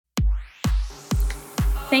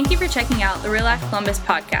Thank you for checking out the Real Life Columbus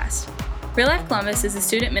podcast. Real Life Columbus is a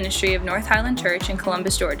student ministry of North Highland Church in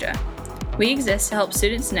Columbus, Georgia. We exist to help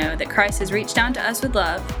students know that Christ has reached down to us with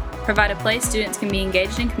love, provide a place students can be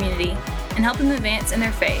engaged in community, and help them advance in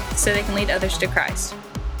their faith so they can lead others to Christ.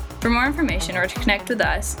 For more information or to connect with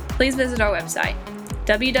us, please visit our website,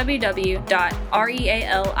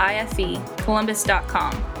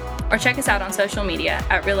 www.realifecolumbus.com, or check us out on social media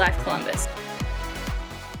at Real Life Columbus.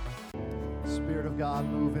 Spirit of God,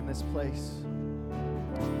 move in this place.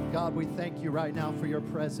 God, we thank you right now for your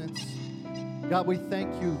presence. God, we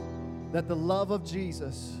thank you that the love of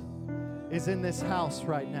Jesus is in this house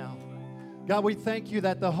right now. God, we thank you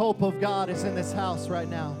that the hope of God is in this house right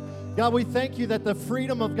now. God, we thank you that the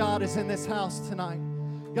freedom of God is in this house tonight.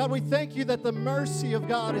 God, we thank you that the mercy of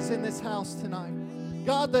God is in this house tonight.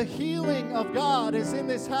 God, the healing of God is in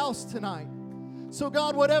this house tonight. So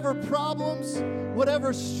God, whatever problems,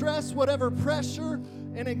 whatever stress, whatever pressure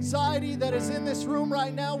and anxiety that is in this room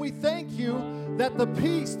right now, we thank you that the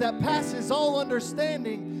peace that passes all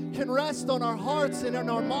understanding can rest on our hearts and in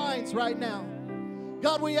our minds right now.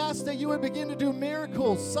 God, we ask that you would begin to do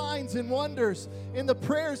miracles, signs, and wonders in the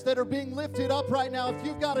prayers that are being lifted up right now. If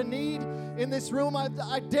you've got a need in this room, I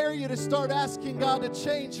dare you to start asking God to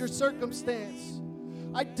change your circumstance.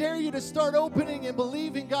 I dare you to start opening and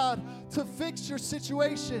believing God to fix your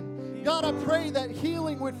situation. God, I pray that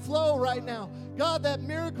healing would flow right now. God, that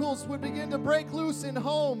miracles would begin to break loose in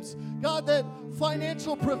homes. God, that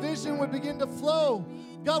financial provision would begin to flow.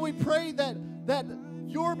 God, we pray that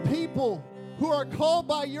your people who are called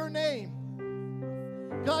by your name,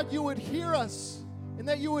 God, you would hear us and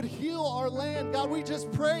that you would heal our land. God, we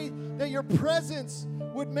just pray that your presence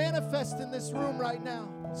would manifest in this room right now.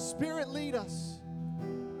 Spirit, lead us.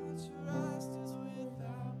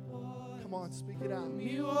 Come on, speak it out.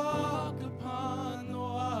 We walk upon the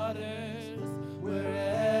waters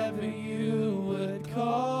wherever you would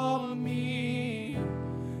call me.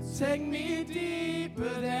 Take me deeper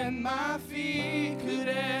than my feet could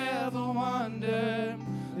ever wander,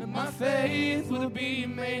 and my faith will be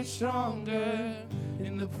made stronger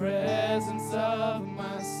in the presence of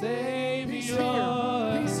my Savior. He's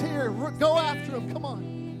here. He's here. Go after him. Come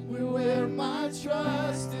on. Where my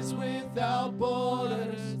trust is without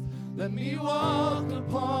borders, let me walk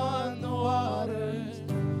upon the waters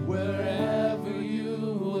wherever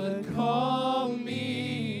you would call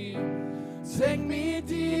me. Take me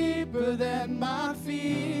deeper than my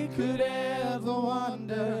feet could ever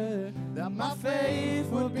wander, that my faith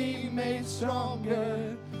would be made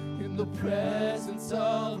stronger in the presence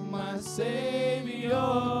of my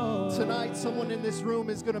Savior. Tonight, someone in this room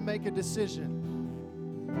is going to make a decision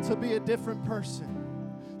to be a different person.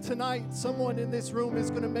 Tonight, someone in this room is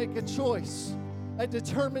going to make a choice, a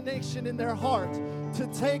determination in their heart to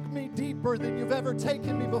take me deeper than you've ever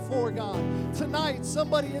taken me before, God. Tonight,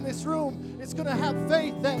 somebody in this room is going to have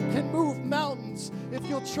faith that can move mountains if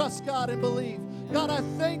you'll trust God and believe. God, I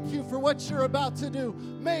thank you for what you're about to do.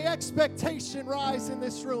 May expectation rise in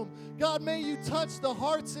this room. God, may you touch the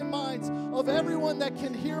hearts and minds of everyone that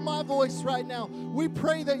can hear my voice right now. We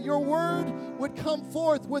pray that your word would come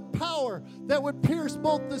forth with power that would pierce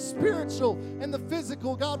both the spiritual and the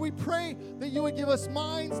physical. God, we pray that you would give us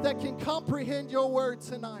minds that can comprehend your word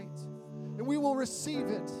tonight, and we will receive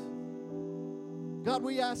it. God,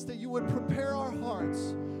 we ask that you would prepare our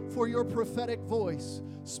hearts for your prophetic voice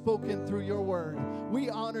spoken through your word.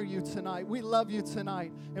 We honor you tonight. We love you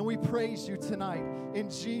tonight. And we praise you tonight.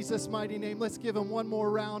 In Jesus' mighty name, let's give him one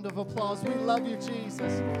more round of applause. We love you,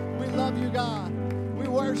 Jesus. We love you, God. We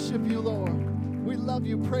worship you, Lord. We love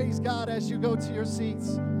you. Praise God as you go to your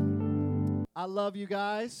seats. I love you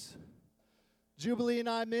guys. Jubilee and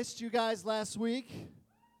I missed you guys last week.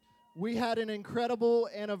 We had an incredible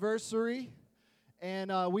anniversary.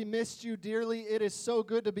 And we missed you dearly. It is so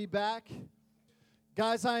good to be back.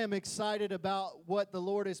 Guys, I am excited about what the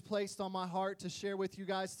Lord has placed on my heart to share with you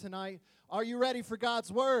guys tonight. Are you ready for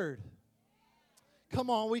God's Word? Come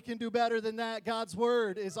on, we can do better than that. God's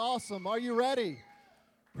Word is awesome. Are you ready?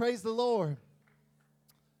 Praise the Lord.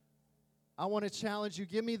 I want to challenge you.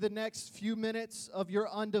 Give me the next few minutes of your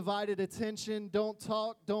undivided attention. Don't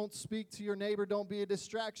talk. Don't speak to your neighbor. Don't be a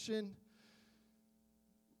distraction.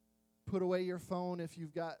 Put away your phone if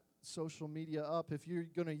you've got social media up. If you're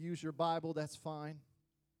going to use your Bible, that's fine.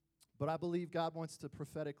 But I believe God wants to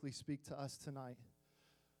prophetically speak to us tonight.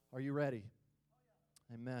 Are you ready?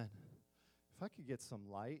 Amen. If I could get some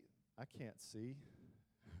light, I can't see.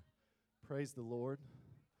 Praise the Lord.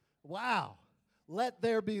 Wow. Let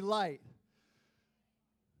there be light.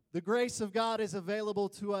 The grace of God is available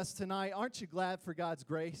to us tonight. Aren't you glad for God's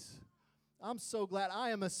grace? I'm so glad. I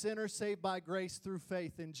am a sinner saved by grace through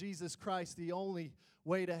faith in Jesus Christ, the only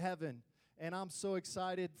way to heaven. And I'm so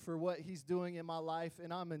excited for what He's doing in my life,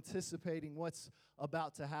 and I'm anticipating what's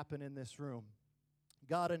about to happen in this room.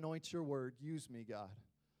 God, anoint your word. Use me, God.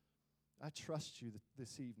 I trust you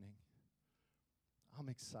this evening. I'm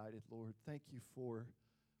excited, Lord. Thank you for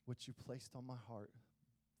what you placed on my heart.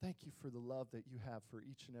 Thank you for the love that you have for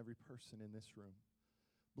each and every person in this room.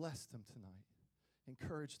 Bless them tonight.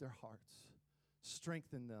 Encourage their hearts.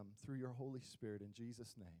 Strengthen them through your Holy Spirit in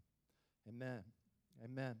Jesus' name. Amen.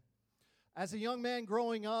 Amen. As a young man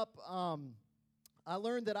growing up, I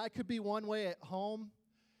learned that I could be one way at home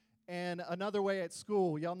and another way at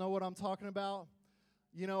school. Y'all know what I'm talking about?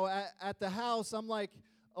 You know, at the house, I'm like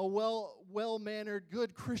a well-mannered,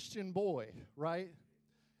 good Christian boy, right?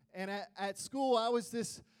 And at school, I was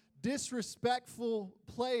this disrespectful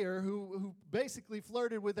player who basically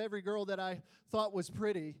flirted with every girl that I thought was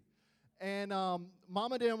pretty. And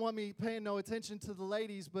Mama didn't want me paying no attention to the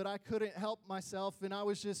ladies, but I couldn't help myself, and I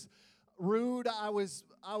was just rude. I was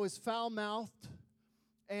foul-mouthed,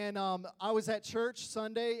 and I was at church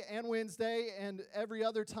Sunday and Wednesday and every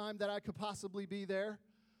other time that I could possibly be there.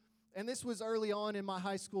 And this was early on in my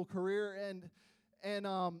high school career, and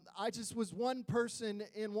I just was one person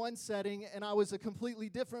in one setting, and I was a completely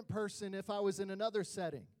different person if I was in another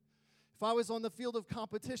setting. If I was on the field of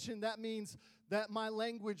competition, that means that my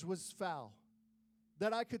language was foul,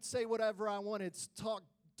 that I could say whatever I wanted, talk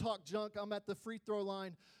junk. I'm at the free throw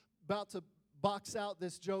line about to box out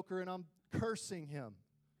this joker, and I'm cursing him.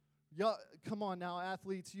 Come on now,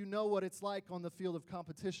 athletes, you know what it's like on the field of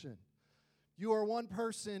competition. You are one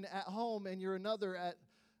person at home, and you're another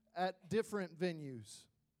at different venues.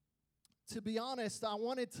 To be honest, I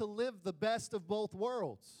wanted to live the best of both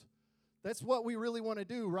worlds. That's what we really want to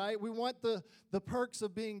do, right? We want the perks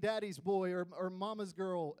of being daddy's boy or mama's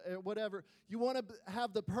girl, or whatever. You want to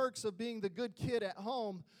have the perks of being the good kid at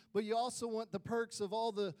home, but you also want the perks of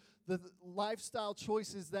all the lifestyle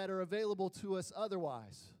choices that are available to us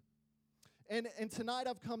otherwise. And tonight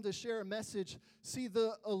I've come to share a message. See,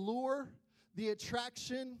 the allure, the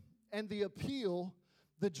attraction, and the appeal,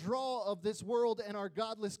 the draw of this world and our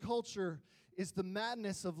godless culture is the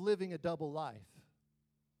madness of living a double life.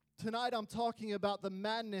 Tonight I'm talking about the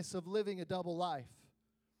madness of living a double life.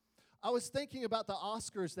 I was thinking about the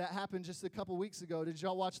Oscars that happened just a couple weeks ago. Did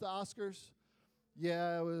y'all watch the Oscars?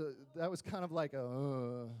 Yeah, that was kind of like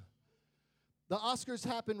The Oscars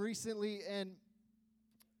happened recently, and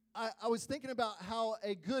I was thinking about how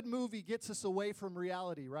a good movie gets us away from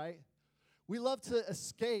reality, right? We love to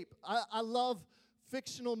escape. I love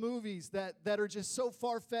fictional movies that are just so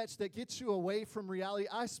far-fetched that get you away from reality.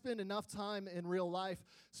 I spend enough time in real life,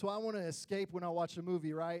 so I want to escape when I watch a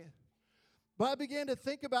movie, right? But I began to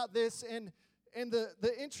think about this, and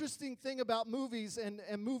the interesting thing about movies and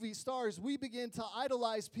movie stars, we begin to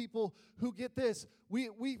idolize people who, get this,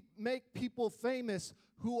 we make people famous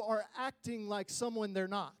who are acting like someone they're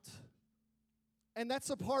not. And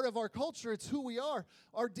that's a part of our culture. It's who we are.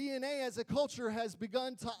 Our DNA as a culture has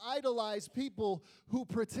begun to idolize people who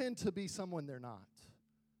pretend to be someone they're not.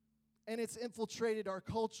 And it's infiltrated our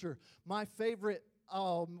culture. My favorite,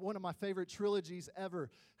 one of my favorite trilogies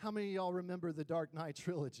ever. How many of y'all remember the Dark Knight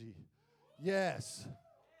trilogy? Yes.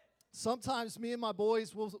 Sometimes me and my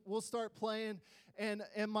boys will start playing, and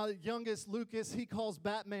my youngest, Lucas, he calls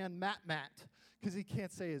Batman Matt because he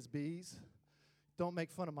can't say his B's. Don't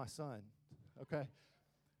make fun of my son. Okay.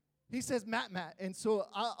 He says Matt, and so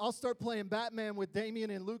I'll start playing Batman with Damien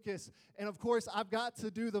and Lucas, and of course I've got to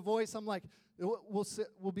do the voice. I'm like,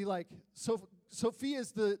 we'll be like,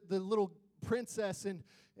 Sophia's the little princess, and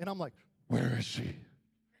I'm like, where is she?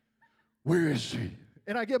 Where is she?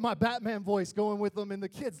 And I get my Batman voice going with them, and the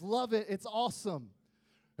kids love it. It's awesome.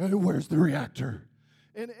 Hey, where's the reactor?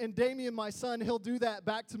 And Damien, my son, he'll do that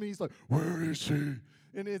back to me. He's like, where is she?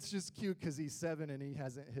 And it's just cute because he's 7 and he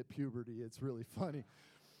hasn't hit puberty. It's really funny.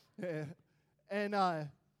 And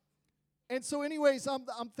so anyways,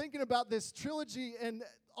 I'm thinking about this trilogy, and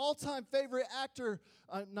all-time favorite actor,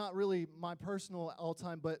 not really my personal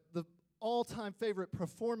all-time, but the all-time favorite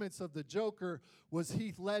performance of the Joker was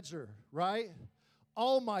Heath Ledger, right?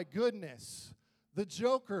 Oh my goodness. The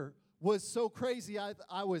Joker was so crazy,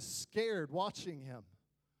 I was scared watching him.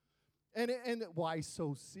 And why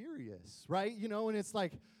so serious, right? You know, and it's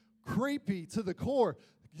like creepy to the core.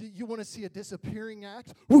 You want to see a disappearing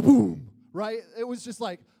act? Boom, right? It was just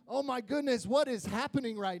like, oh my goodness, what is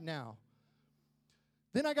happening right now?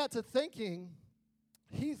 Then I got to thinking,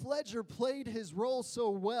 Heath Ledger played his role so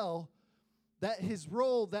well that his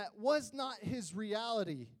role that was not his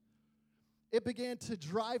reality, it began to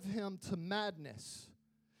drive him to madness.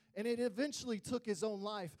 And it eventually took his own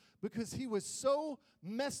life because he was so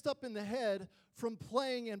messed up in the head from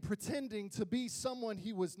playing and pretending to be someone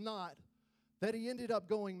he was not that he ended up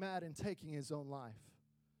going mad and taking his own life.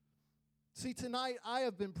 See, tonight I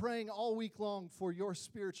have been praying all week long for your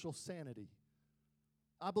spiritual sanity.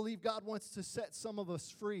 I believe God wants to set some of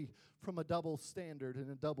us free from a double standard and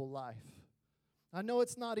a double life. I know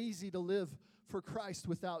it's not easy to live for Christ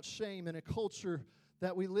without shame in a culture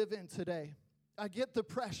that we live in today. I get the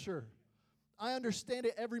pressure. I understand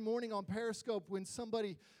it every morning on Periscope when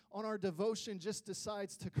somebody on our devotion just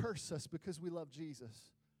decides to curse us because we love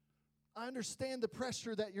Jesus. I understand the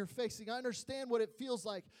pressure that you're facing. I understand what it feels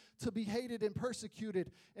like to be hated and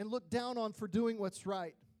persecuted and looked down on for doing what's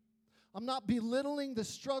right. I'm not belittling the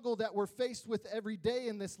struggle that we're faced with every day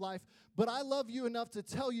in this life, but I love you enough to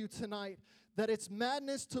tell you tonight that it's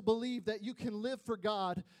madness to believe that you can live for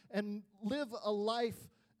God and live a life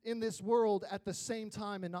in this world at the same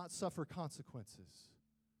time and not suffer consequences.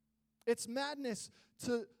 It's madness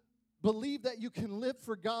to believe that you can live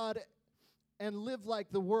for God and live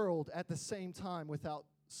like the world at the same time without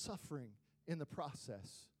suffering in the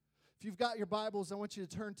process. If you've got your Bibles, I want you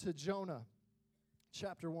to turn to Jonah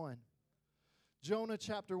chapter 1. Jonah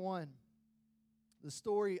chapter 1, the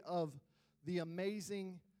story of the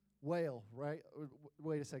amazing whale, right?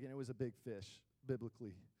 Wait a second, it was a big fish,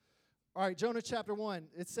 biblically. All right, Jonah chapter 1,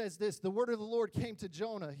 it says this: the word of the Lord came to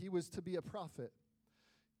Jonah. He was to be a prophet.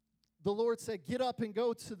 The Lord said, get up and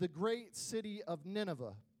go to the great city of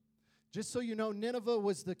Nineveh. Just so you know, Nineveh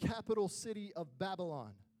was the capital city of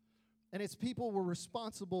Babylon, and its people were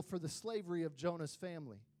responsible for the slavery of Jonah's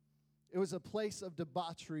family. It was a place of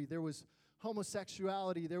debauchery. There was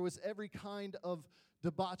homosexuality. There was every kind of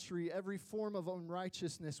debauchery. Every form of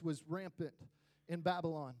unrighteousness was rampant in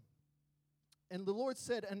Babylon. And the Lord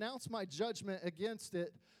said, announce my judgment against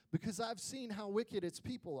it, because I've seen how wicked its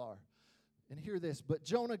people are. And hear this, but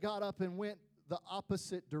Jonah got up and went the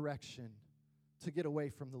opposite direction to get away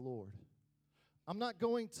from the Lord. I'm not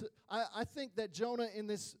going to, I think that Jonah in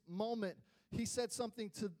this moment, he said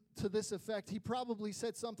something to this effect. He probably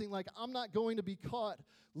said something like, I'm not going to be caught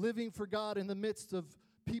living for God in the midst of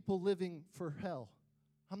people living for hell.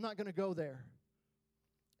 I'm not going to go there.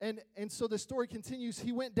 And so the story continues.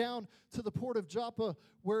 He went down to the port of Joppa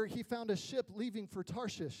where he found a ship leaving for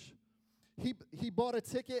Tarshish. He bought a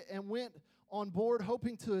ticket and went on board,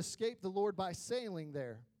 hoping to escape the Lord by sailing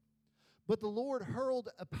there. But the Lord hurled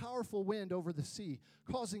a powerful wind over the sea,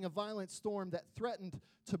 causing a violent storm that threatened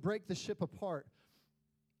to break the ship apart.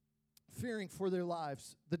 Fearing for their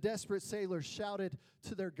lives, the desperate sailors shouted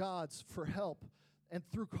to their gods for help and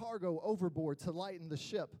threw cargo overboard to lighten the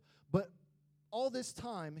ship. But all this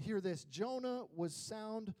time, hear this, Jonah was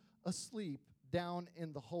sound asleep down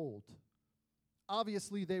in the hold.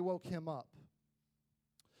 Obviously, they woke him up.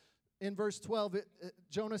 In verse 12,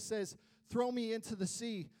 Jonah says, throw me into the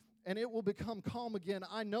sea, and it will become calm again.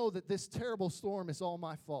 I know that this terrible storm is all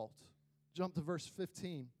my fault. Jump to verse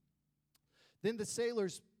 15. Then the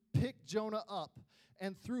sailors picked Jonah up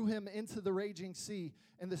and threw him into the raging sea,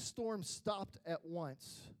 and the storm stopped at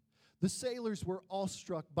once. The sailors were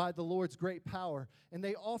awestruck by the Lord's great power, and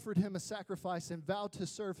they offered him a sacrifice and vowed to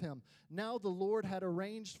serve him. Now the Lord had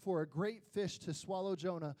arranged for a great fish to swallow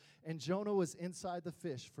Jonah, and Jonah was inside the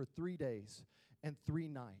fish for 3 days and 3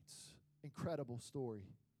 nights. Incredible story.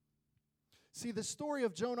 See, the story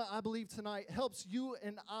of Jonah, I believe tonight, helps you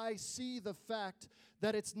and I see the fact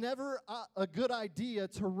that it's never a good idea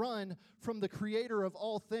to run from the creator of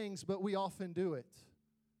all things, but we often do it.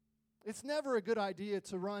 It's never a good idea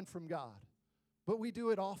to run from God, but we do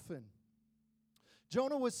it often.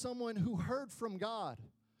 Jonah was someone who heard from God.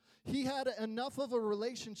 He had enough of a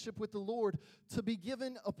relationship with the Lord to be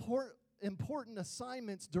given important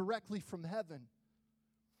assignments directly from heaven.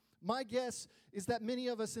 My guess is that many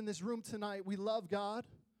of us in this room tonight, we love God.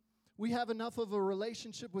 We have enough of a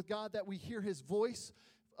relationship with God that we hear His voice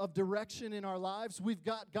of direction in our lives. We've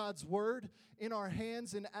got God's Word in our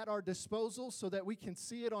hands and at our disposal so that we can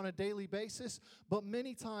see it on a daily basis. But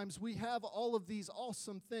many times we have all of these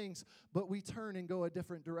awesome things, but we turn and go a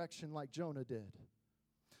different direction like Jonah did.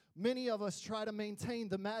 Many of us try to maintain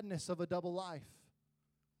the madness of a double life.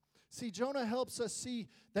 See, Jonah helps us see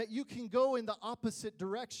that you can go in the opposite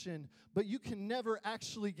direction, but you can never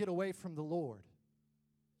actually get away from the Lord.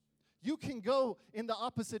 You can go in the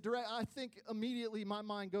opposite direction. I think immediately my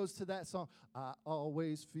mind goes to that song, I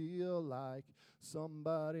always feel like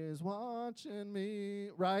somebody's watching me,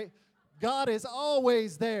 right? God is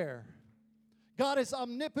always there. God is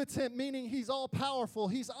omnipotent, meaning He's all-powerful.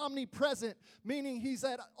 He's omnipresent, meaning He's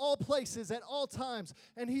at all places, at all times.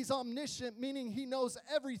 And He's omniscient, meaning He knows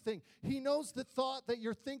everything. He knows the thought that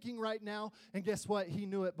you're thinking right now, and guess what? He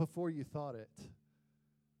knew it before you thought it.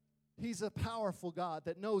 He's a powerful God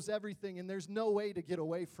that knows everything, and there's no way to get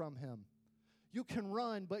away from Him. You can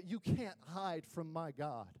run, but you can't hide from my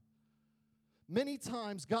God. Many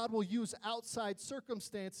times, God will use outside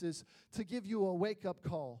circumstances to give you a wake-up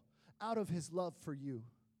call out of His love for you.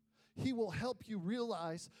 He will help you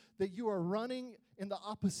realize that you are running in the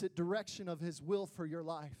opposite direction of His will for your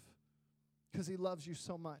life because He loves you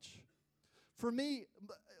so much. For me,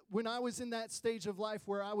 when I was in that stage of life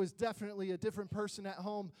where I was definitely a different person at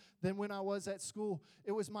home than when I was at school,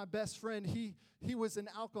 it was my best friend. He was an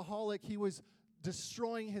alcoholic. He was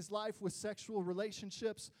destroying his life with sexual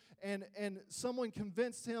relationships, and someone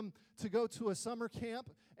convinced him to go to a summer camp,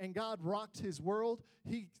 and God rocked his world.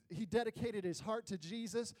 He dedicated his heart to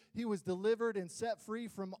Jesus. He was delivered and set free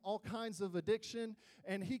from all kinds of addiction,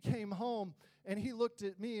 and he came home, and he looked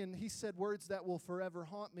at me, and he said words that will forever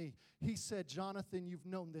haunt me. He said, "Jonathan, you've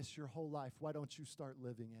known this your whole life. Why don't you start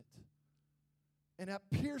living it?" And that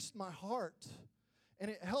pierced my heart. And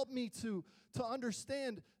it helped me to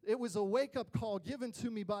understand it was a wake-up call given to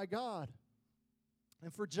me by God.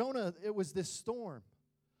 And for Jonah, it was this storm.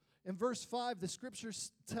 In verse 5, the scripture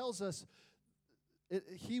tells us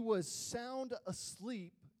he was sound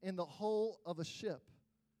asleep in the hull of a ship.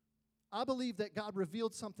 I believe that God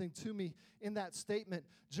revealed something to me in that statement.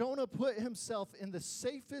 Jonah put himself in the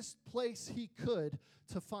safest place he could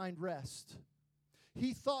to find rest.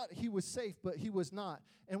 He thought he was safe, but he was not.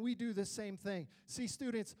 And we do the same thing. See,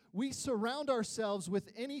 students, we surround ourselves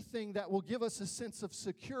with anything that will give us a sense of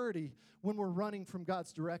security when we're running from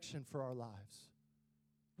God's direction for our lives.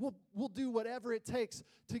 We'll do whatever it takes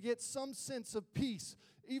to get some sense of peace,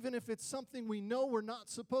 even if it's something we know we're not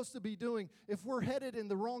supposed to be doing. If we're headed in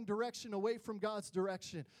the wrong direction, away from God's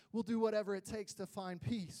direction, we'll do whatever it takes to find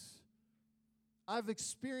peace. I've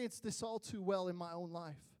experienced this all too well in my own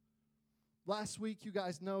life. Last week, you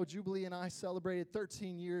guys know, Jubilee and I celebrated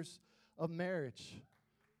 13 years of marriage.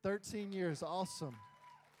 13 years, awesome.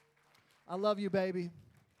 I love you, baby.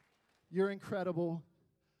 You're incredible.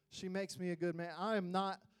 She makes me a good man. I am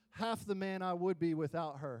not half the man I would be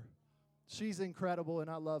without her. She's incredible, and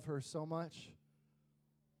I love her so much.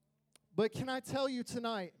 But can I tell you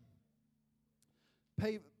tonight,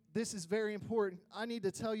 this is very important. I need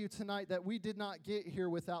to tell you tonight that we did not get here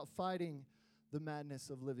without fighting the madness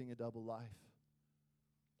of living a double life.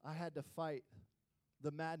 I had to fight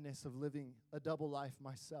the madness of living a double life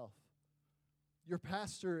myself. Your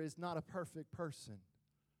pastor is not a perfect person.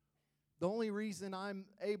 The only reason I'm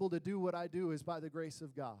able to do what I do is by the grace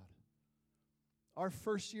of God. Our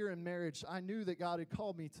first year in marriage, I knew that God had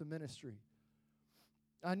called me to ministry.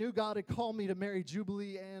 I knew God had called me to marry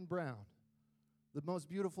Jubilee Ann Brown, the most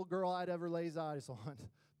beautiful girl I'd ever laid eyes on.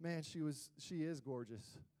 Man, she is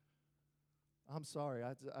gorgeous. I'm sorry,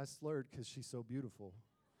 I slurred because she's so beautiful.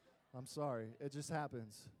 I'm sorry, it just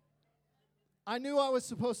happens. I knew I was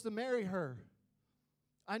supposed to marry her.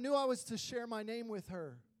 I knew I was to share my name with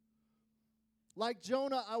her. Like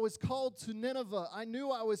Jonah, I was called to Nineveh. I knew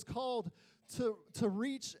I was called to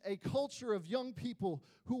reach a culture of young people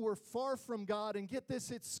who were far from God. And get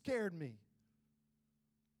this, it scared me.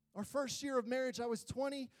 Our first year of marriage, I was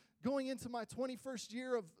 20, going into my 21st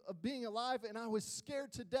year of being alive, and I was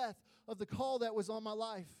scared to death of the call that was on my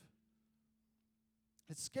life.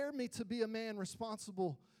 It scared me to be a man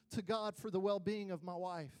responsible to God for the well-being of my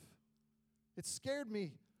wife. It scared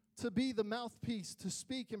me to be the mouthpiece to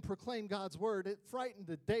speak and proclaim God's word. It frightened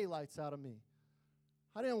the daylights out of me.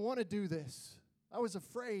 I didn't want to do this. I was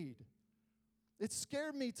afraid. It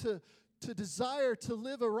scared me to desire to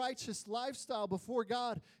live a righteous lifestyle before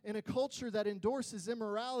God in a culture that endorses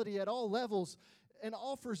immorality at all levels and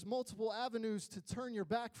offers multiple avenues to turn your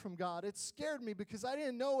back from God. It scared me because I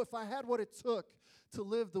didn't know if I had what it took to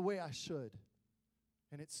live the way I should.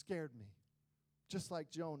 And it scared me. Just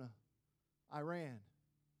like Jonah, I ran.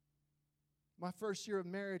 My first year of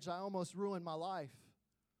marriage, I almost ruined my life,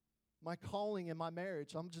 my calling in my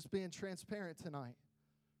marriage. I'm just being transparent tonight.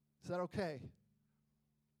 Is that okay?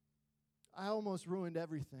 I almost ruined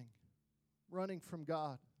everything, running from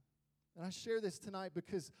God. And I share this tonight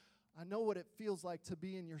because I know what it feels like to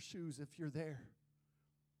be in your shoes if you're there.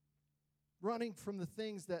 Running from the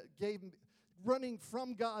things that running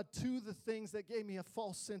from God to the things that gave me a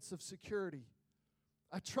false sense of security.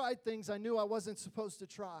 I tried things I knew I wasn't supposed to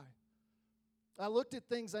try. I looked at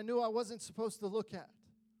things I knew I wasn't supposed to look at.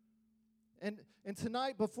 And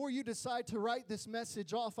tonight, before you decide to write this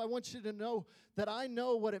message off, I want you to know that I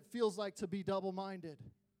know what it feels like to be double-minded.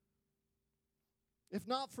 If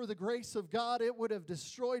not for the grace of God, it would have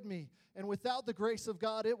destroyed me. And without the grace of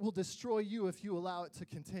God, it will destroy you if you allow it to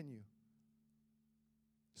continue.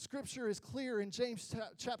 Scripture is clear in James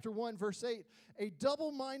chapter 1, verse 8. A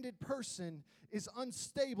double-minded person is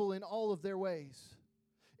unstable in all of their ways.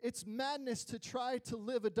 It's madness to try to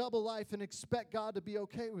live a double life and expect God to be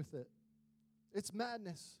okay with it. It's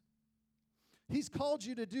madness. He's called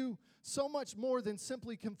you to do so much more than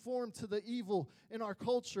simply conform to the evil in our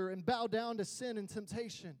culture and bow down to sin and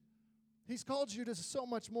temptation. He's called you to so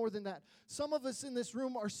much more than that. Some of us in this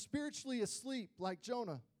room are spiritually asleep like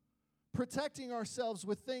Jonah, protecting ourselves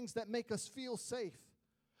with things that make us feel safe,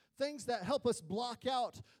 things that help us block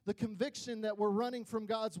out the conviction that we're running from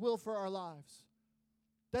God's will for our lives.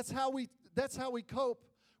 That's how we cope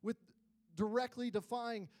with directly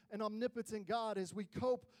defying an omnipotent God, is we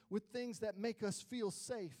cope with things that make us feel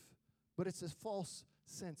safe, but it's a false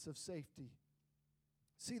sense of safety.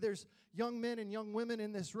 See, there's young men and young women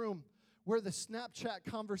in this room where the Snapchat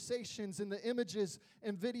conversations and the images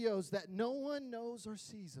and videos that no one knows or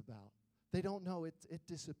sees about, they don't know, it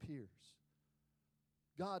disappears.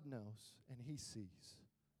 God knows and He sees.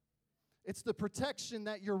 It's the protection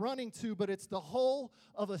that you're running to, but it's the hull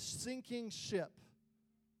of a sinking ship.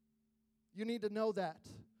 You need to know that.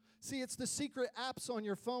 See, it's the secret apps on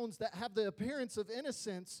your phones that have the appearance of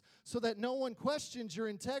innocence so that no one questions your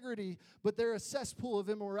integrity, but they're a cesspool of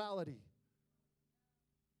immorality.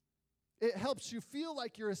 It helps you feel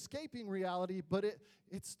like you're escaping reality, but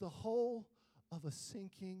it's the hull of a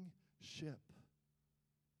sinking ship.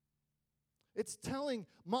 It's telling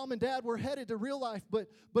mom and dad we're headed to real life, but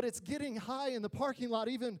it's getting high in the parking lot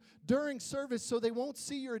even during service so they won't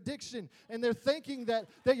see your addiction. And they're thinking that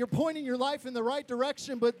you're pointing your life in the right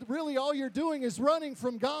direction, but really all you're doing is running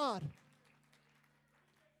from God.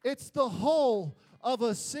 It's the hull of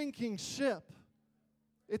a sinking ship.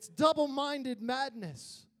 It's double-minded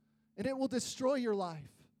madness, and it will destroy your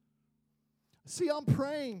life. See,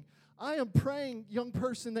 I am praying, young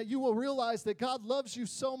person, that you will realize that God loves you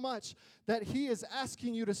so much that He is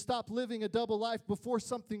asking you to stop living a double life before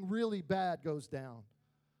something really bad goes down.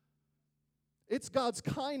 It's God's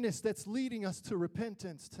kindness that's leading us to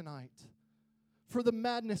repentance tonight for the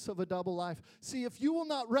madness of a double life. See, if you will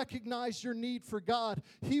not recognize your need for God,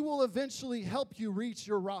 He will eventually help you reach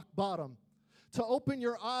your rock bottom, to open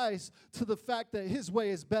your eyes to the fact that His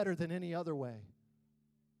way is better than any other way.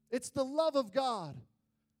 It's the love of God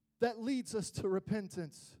that leads us to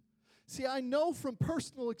repentance. See, I know from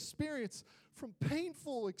personal experience, from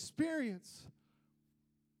painful experience,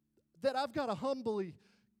 that I've got to humbly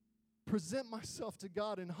present myself to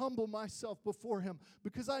God and humble myself before Him,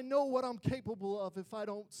 because I know what I'm capable of if I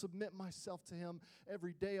don't submit myself to Him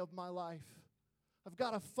every day of my life. I've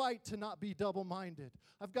got to fight to not be double-minded.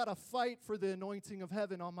 I've got to fight for the anointing of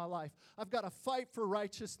heaven on my life. I've got to fight for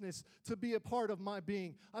righteousness to be a part of my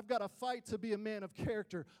being. I've got to fight to be a man of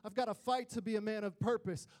character. I've got to fight to be a man of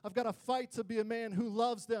purpose. I've got to fight to be a man who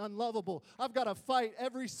loves the unlovable. I've got to fight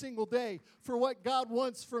every single day for what God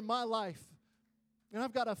wants for my life. And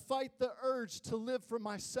I've got to fight the urge to live for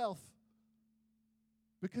myself,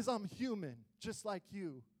 because I'm human, just like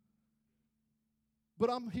you. But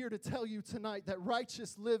I'm here to tell you tonight that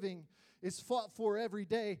righteous living is fought for every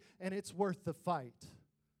day, and it's worth the fight.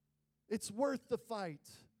 It's worth the fight.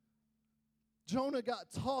 Jonah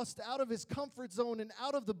got tossed out of his comfort zone and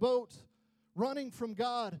out of the boat, running from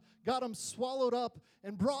God, got him swallowed up,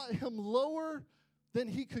 and brought him lower than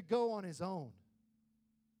he could go on his own.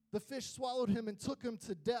 The fish swallowed him and took him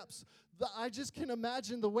to depths. I just can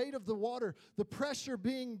imagine the weight of the water, the pressure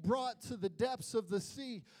being brought to the depths of the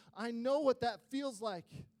sea. I know what that feels like.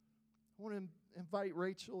 I want to invite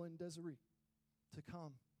Rachel and Desiree to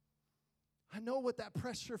come. I know what that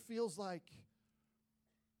pressure feels like.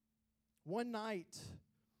 One night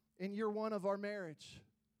in year one of our marriage,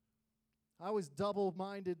 I was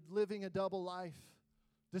double-minded, living a double life,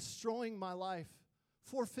 destroying my life,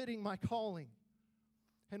 forfeiting my calling.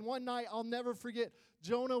 And one night, I'll never forget,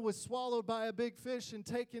 Jonah was swallowed by a big fish and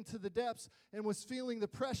taken to the depths and was feeling the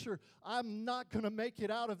pressure. I'm not going to make it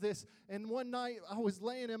out of this. And one night, I was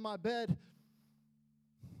laying in my bed,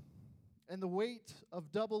 and the weight of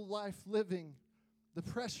double life living, the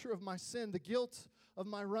pressure of my sin, the guilt of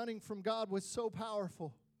my running from God was so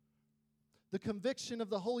powerful. The conviction of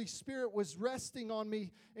the Holy Spirit was resting on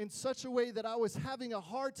me in such a way that I was having a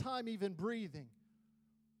hard time even breathing.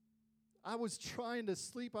 I was trying to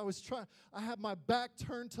sleep. I had my back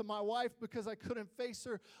turned to my wife because I couldn't face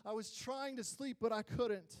her. I was trying to sleep, but I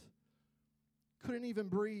couldn't. Couldn't even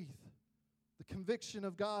breathe. The conviction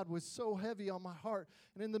of God was so heavy on my heart.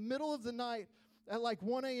 And in the middle of the night, at like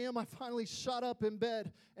 1 a.m., I finally shot up in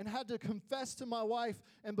bed and had to confess to my wife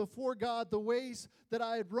and before God the ways that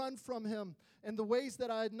I had run from Him and the ways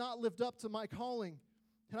that I had not lived up to my calling.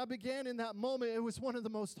 And I began in that moment. It was one of the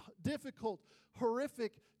most difficult,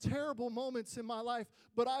 horrific, terrible moments in my life.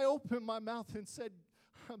 But I opened my mouth and said,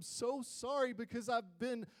 I'm so sorry because I've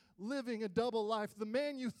been living a double life. The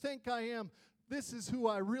man you think I am, this is who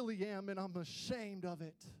I really am, and I'm ashamed of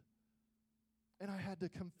it. And I had to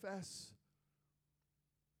confess.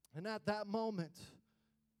 And at that moment,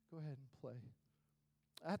 go ahead and play.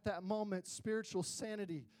 At that moment, spiritual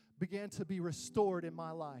sanity began to be restored in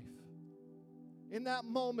my life. In that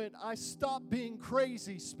moment, I stopped being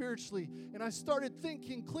crazy spiritually, and I started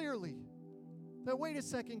thinking clearly that, wait a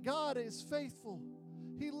second, God is faithful.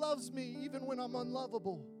 He loves me even when I'm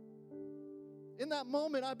unlovable. In that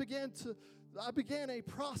moment, I began a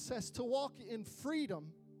process to walk in freedom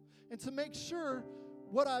and to make sure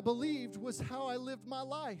what I believed was how I lived my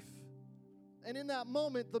life. And in that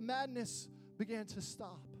moment, the madness began to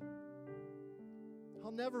stop.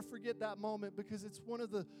 I'll never forget that moment because it's one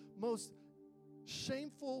of the most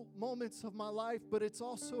shameful moments of my life, but it's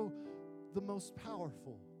also the most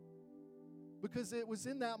powerful. Because it was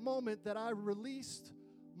in that moment that I released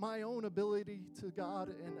my own ability to God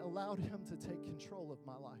and allowed Him to take control of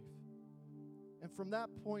my life. And from that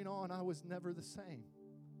point on, I was never the same.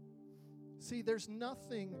 See, there's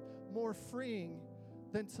nothing more freeing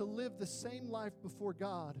than to live the same life before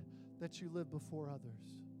God that you live before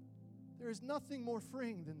others. There is nothing more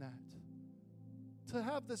freeing than that. To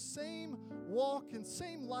have the same walk and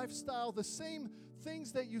same lifestyle, the same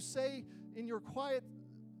things that you say in your quiet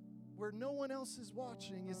where no one else is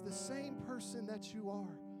watching is the same person that you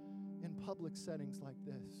are in public settings like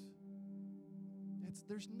this.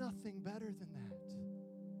 There's nothing better than that.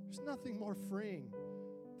 There's nothing more freeing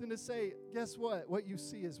than to say, guess what? What you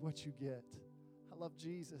see is what you get. I love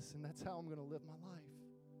Jesus, and that's how I'm going to live my life.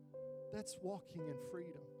 That's walking in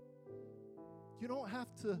freedom. You don't have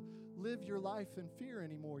to live your life in fear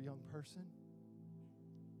anymore, young person.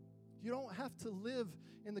 You don't have to live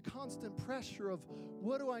in the constant pressure of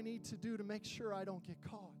what do I need to do to make sure I don't get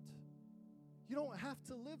caught. You don't have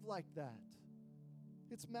to live like that.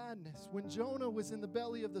 It's madness. When Jonah was in the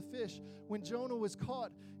belly of the fish, when Jonah was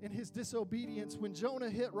caught in his disobedience, when Jonah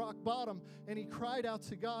hit rock bottom and he cried out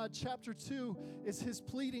to God, chapter 2 is his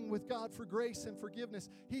pleading with God for grace and forgiveness.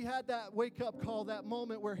 He had that wake-up call, that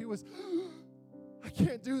moment where he was, I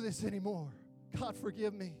can't do this anymore. God,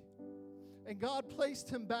 forgive me. And God placed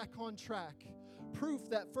him back on track. Proof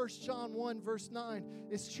that 1 John 1 verse 9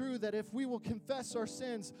 is true, that if we will confess our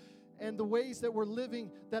sins and the ways that we're living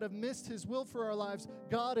that have missed His will for our lives,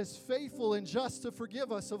 God is faithful and just to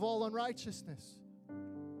forgive us of all unrighteousness.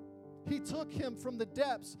 He took him from the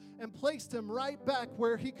depths and placed him right back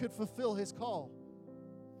where he could fulfill his call.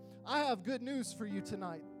 I have good news for you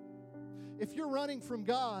tonight. If you're running from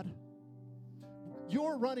God,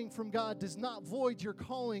 your running from God does not void your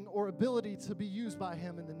calling or ability to be used by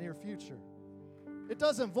Him in the near future. It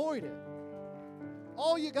doesn't void it.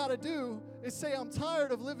 All you got to do is say, I'm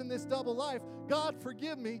tired of living this double life. God,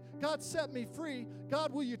 forgive me. God, set me free.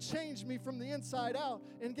 God, will you change me from the inside out?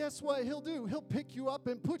 And guess what He'll do? He'll pick you up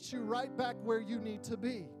and put you right back where you need to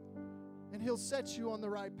be. And He'll set you on the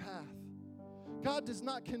right path. God does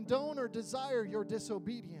not condone or desire your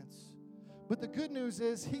disobedience. But the good news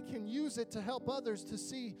is He can use it to help others to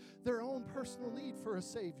see their own personal need for a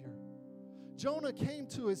Savior. Jonah came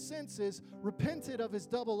to his senses, repented of his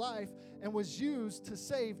double life, and was used to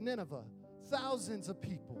save Nineveh. Thousands of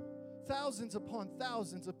people, thousands upon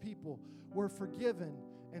thousands of people were forgiven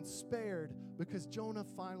and spared because Jonah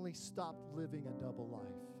finally stopped living a double life.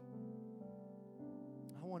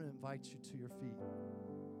 I want to invite you to your feet.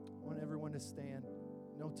 I want everyone to stand.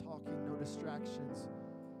 No talking, no distractions.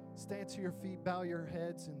 Stand to your feet, bow your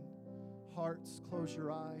heads and hearts, close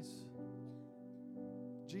your eyes.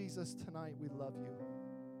 Jesus, tonight we love you.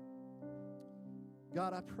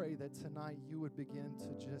 God, I pray that tonight you would begin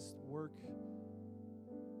to just work,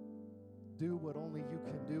 do what only you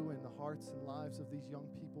can do in the hearts and lives of these young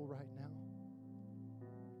people right now.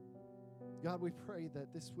 God, we pray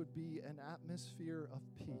that this would be an atmosphere of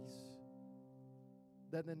peace,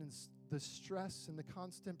 that in the stress and the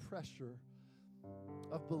constant pressure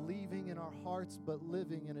of believing in our hearts but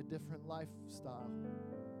living in a different lifestyle,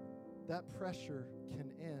 that pressure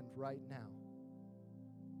can end right now.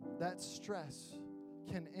 That stress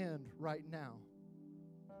can end right now.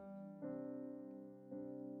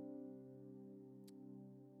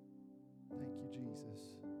 Thank you,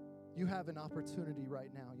 Jesus. You have an opportunity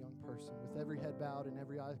right now, young person, with every head bowed and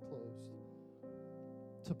every eye closed.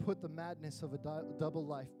 to put the madness of a double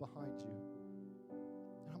life behind you.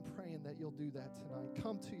 And I'm praying that you'll do that tonight.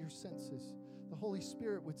 Come to your senses. The Holy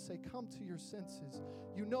Spirit would say, come to your senses.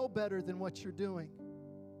 You know better than what you're doing.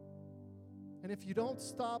 And if you don't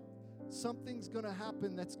stop, something's going to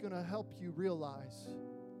happen that's going to help you realize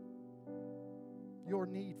your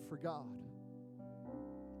need for God.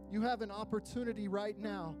 You have an opportunity right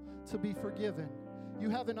now to be forgiven. You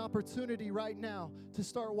have an opportunity right now to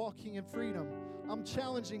start walking in freedom. I'm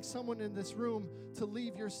challenging someone in this room to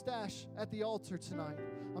leave your stash at the altar tonight.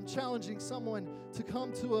 I'm challenging someone to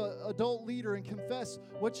come to an adult leader and confess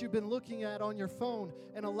what you've been looking at on your phone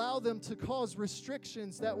and allow them to cause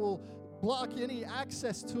restrictions that will block any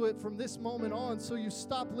access to it from this moment on so you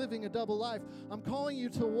stop living a double life. I'm calling you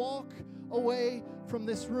to walk away from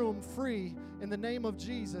this room free in the name of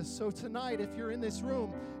Jesus. So tonight, if you're in this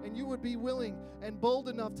room and you would be willing and bold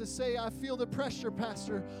enough to say, I feel the pressure,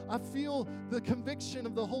 Pastor. I feel the conviction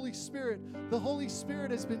of the Holy Spirit. The Holy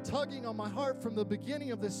Spirit has been tugging on my heart from the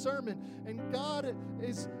beginning of this sermon, and God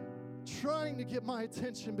is trying to get my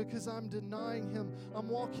attention because I'm denying Him. I'm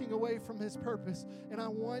walking away from His purpose, and I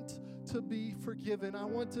want to be forgiven. I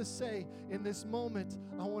want to say in this moment,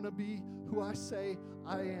 I want to be who I say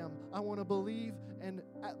I am. I want to believe and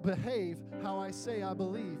behave how I say I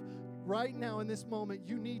believe. Right now in this moment,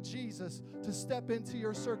 you need Jesus to step into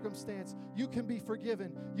your circumstance. You can be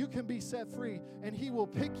forgiven. You can be set free. And He will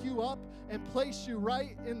pick you up and place you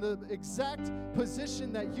right in the exact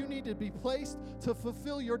position that you need to be placed to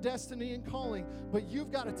fulfill your destiny and calling. But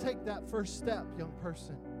you've got to take that first step, young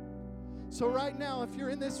person. So right now, if you're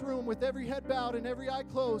in this room with every head bowed and every eye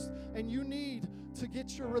closed, and you need to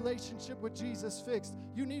get your relationship with Jesus fixed,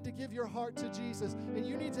 you need to give your heart to Jesus, and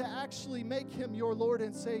you need to actually make Him your Lord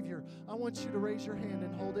and Savior, I want you to raise your hand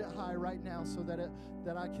and hold it high right now so that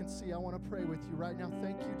I can see. I want to pray with you right now.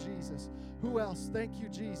 Thank you, Jesus. Who else? Thank you,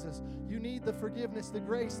 Jesus. You need the forgiveness, the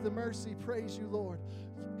grace, the mercy. Praise you, Lord.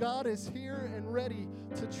 God is here and ready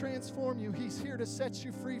to transform you. He's here to set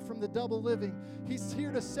you free from the double living. He's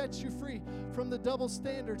here to set you free from the double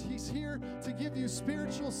standards. He's here to give you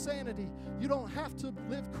spiritual sanity. You don't have to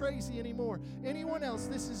live crazy anymore. Anyone else,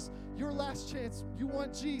 this is your last chance. You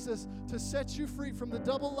want Jesus to set you free from the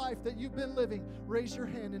double life that you've been living. Raise your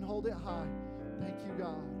hand and hold it high. Thank you,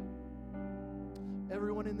 God.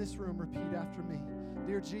 Everyone in this room, repeat after me.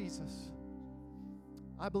 Dear Jesus,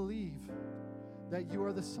 I believe that you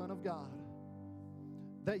are the Son of God,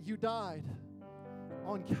 that you died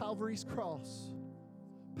on Calvary's cross,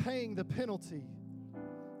 paying the penalty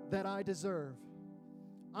that I deserve.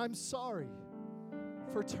 I'm sorry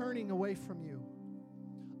for turning away from you.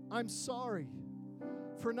 I'm sorry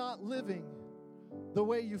for not living the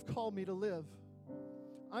way you've called me to live.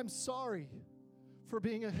 I'm sorry for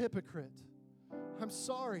being a hypocrite. I'm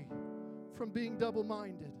sorry for being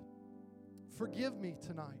double-minded. Forgive me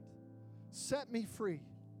tonight. Set me free.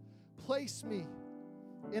 Place me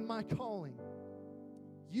in my calling.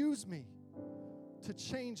 Use me to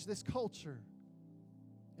change this culture.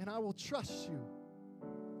 And I will trust you.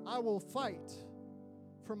 I will fight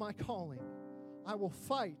for my calling. I will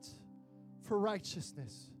fight for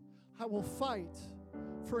righteousness. I will fight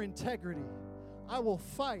for integrity. I will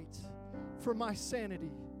fight for my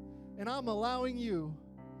sanity. And I'm allowing you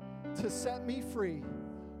to set me free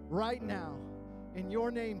right now. In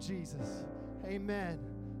your name, Jesus. Amen.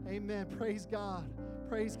 Amen. Praise God.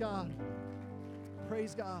 Praise God.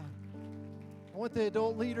 Praise God. I want the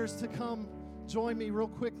adult leaders to come join me real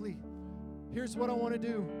quickly. Here's what I want to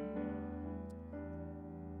do.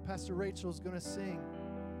 Pastor Rachel's going to sing.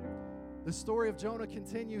 The story of Jonah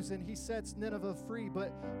continues, and he sets Nineveh free.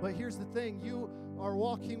 But here's the thing. You are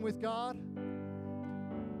walking with God.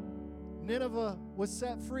 Nineveh was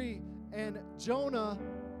set free, and Jonah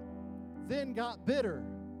then got bitter.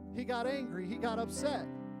 He got angry. He got upset.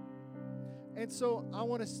 And so I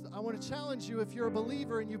want to challenge you, if you're a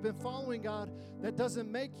believer and you've been following God, that doesn't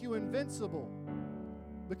make you invincible.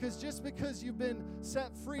 Because just because you've been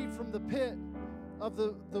set free from the pit of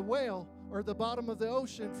the whale or the bottom of the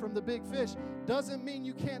ocean from the big fish doesn't mean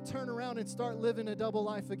you can't turn around and start living a double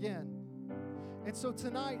life again. And so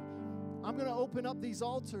tonight, I'm going to open up these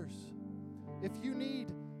altars. If you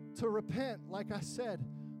need to repent, like I said,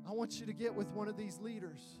 I want you to get with one of these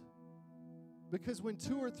leaders. Because when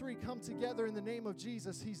 2 or 3 come together in the name of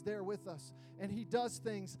Jesus, He's there with us. And He does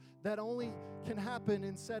things that only can happen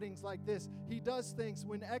in settings like this. He does things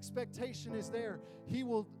when expectation is there. He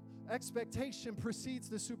will expectation precedes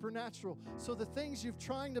the supernatural. So the things you've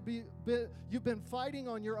you've been fighting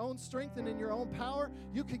on your own strength and in your own power,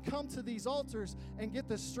 you can come to these altars and get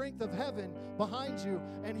the strength of heaven behind you,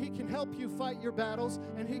 and He can help you fight your battles,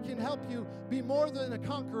 and He can help you be more than a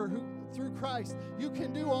conqueror through Christ. You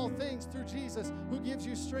can do all things through Jesus who gives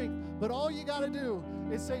you strength. But all you got to do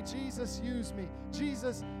is say, Jesus, use me.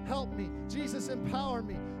 Jesus, help me. Jesus, empower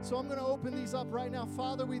me. So I'm going to open these up right now.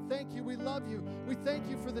 Father, we thank you. We love you. We thank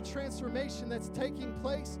you for the transformation that's taking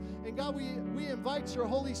place. And God, we invite your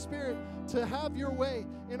Holy Spirit to have your way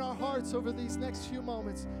in our hearts over these next few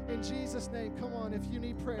moments. In Jesus' name, come on. If you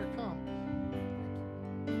need prayer, come.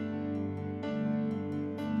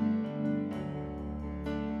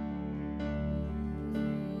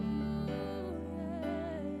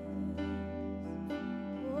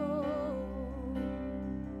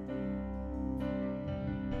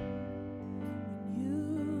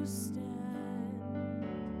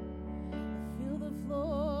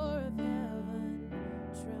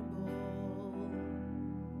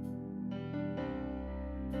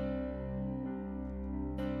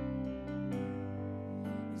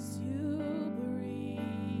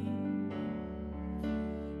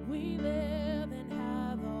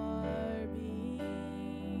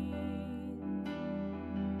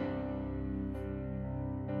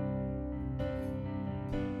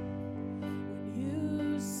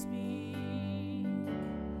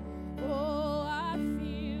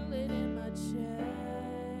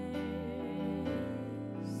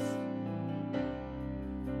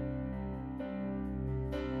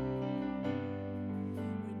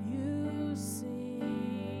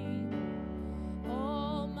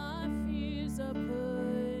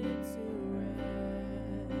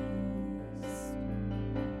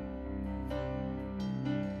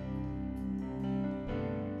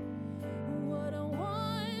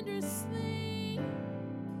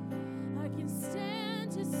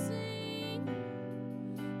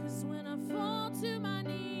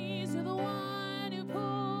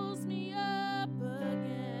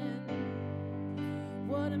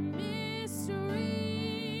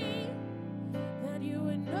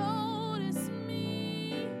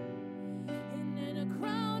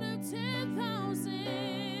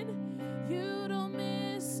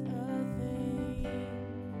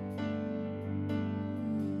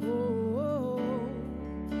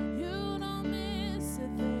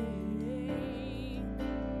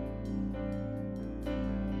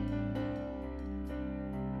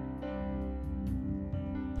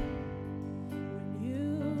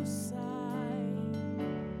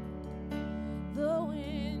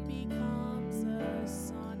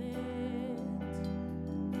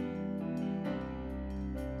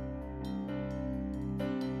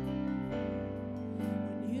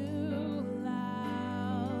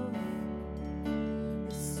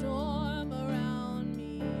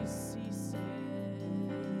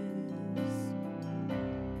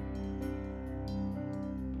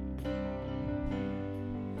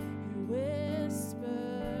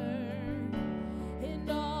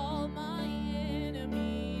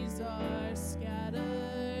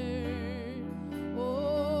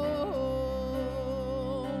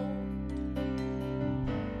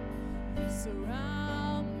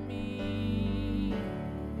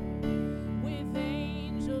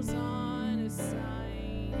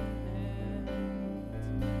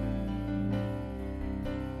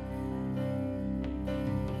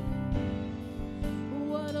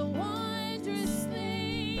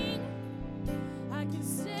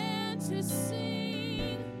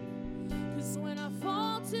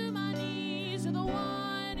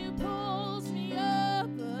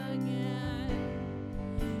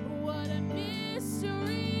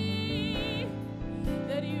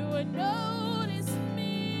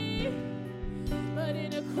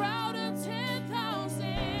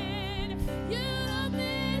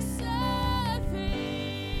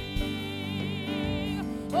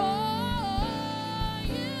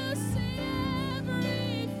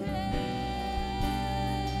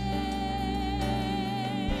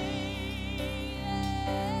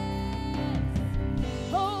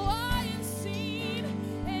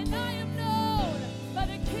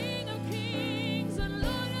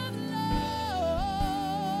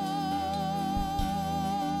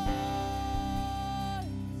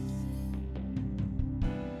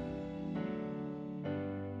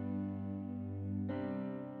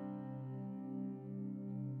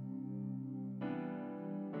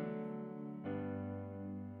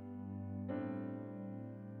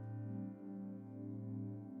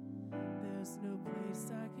 There's no place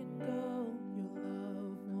I can go, your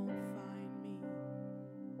love won't find me.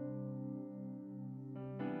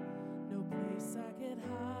 No place I could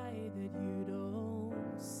hide.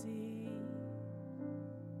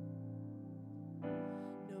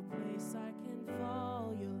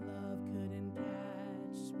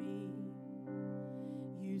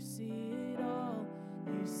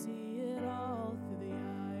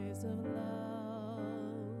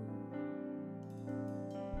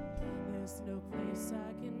 place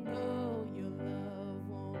I can go, your love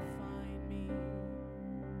won't find me.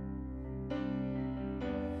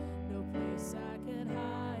 No place I could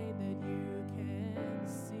hide that you can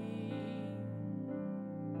see.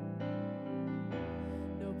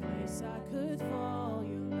 No place I could fall,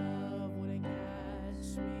 your love wouldn't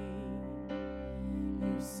catch me.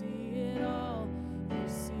 You see it all, you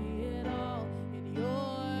see it all, and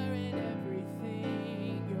you're in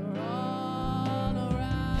everything. You're all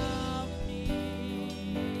around me.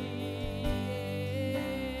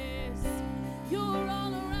 Yes, you're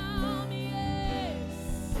all around me.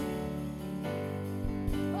 Yes.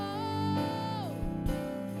 Oh,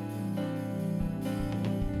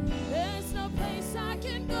 there's no place I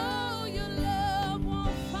can go, your love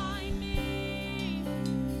won't find me.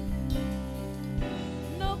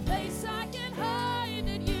 No place I can hide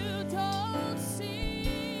that you don't see.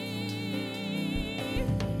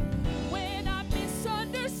 When I'm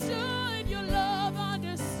misunderstood, your love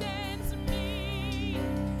understands me.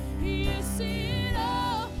 You see it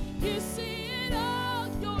all, you see it all,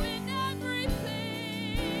 you're in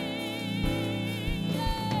everything.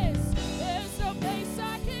 Yes, there's no place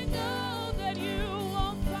I can go that you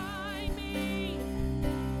won't find me.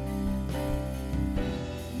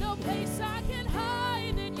 No place I can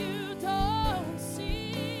hide that you don't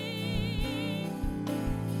see.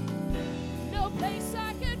 No place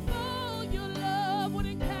I can fall, your love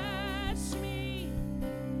wouldn't catch me.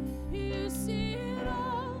 You see it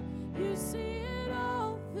all, you see it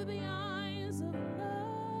all through the eyes of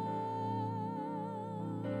love.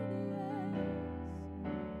 Yes.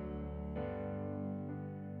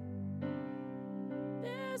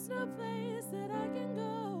 There's no place that I can go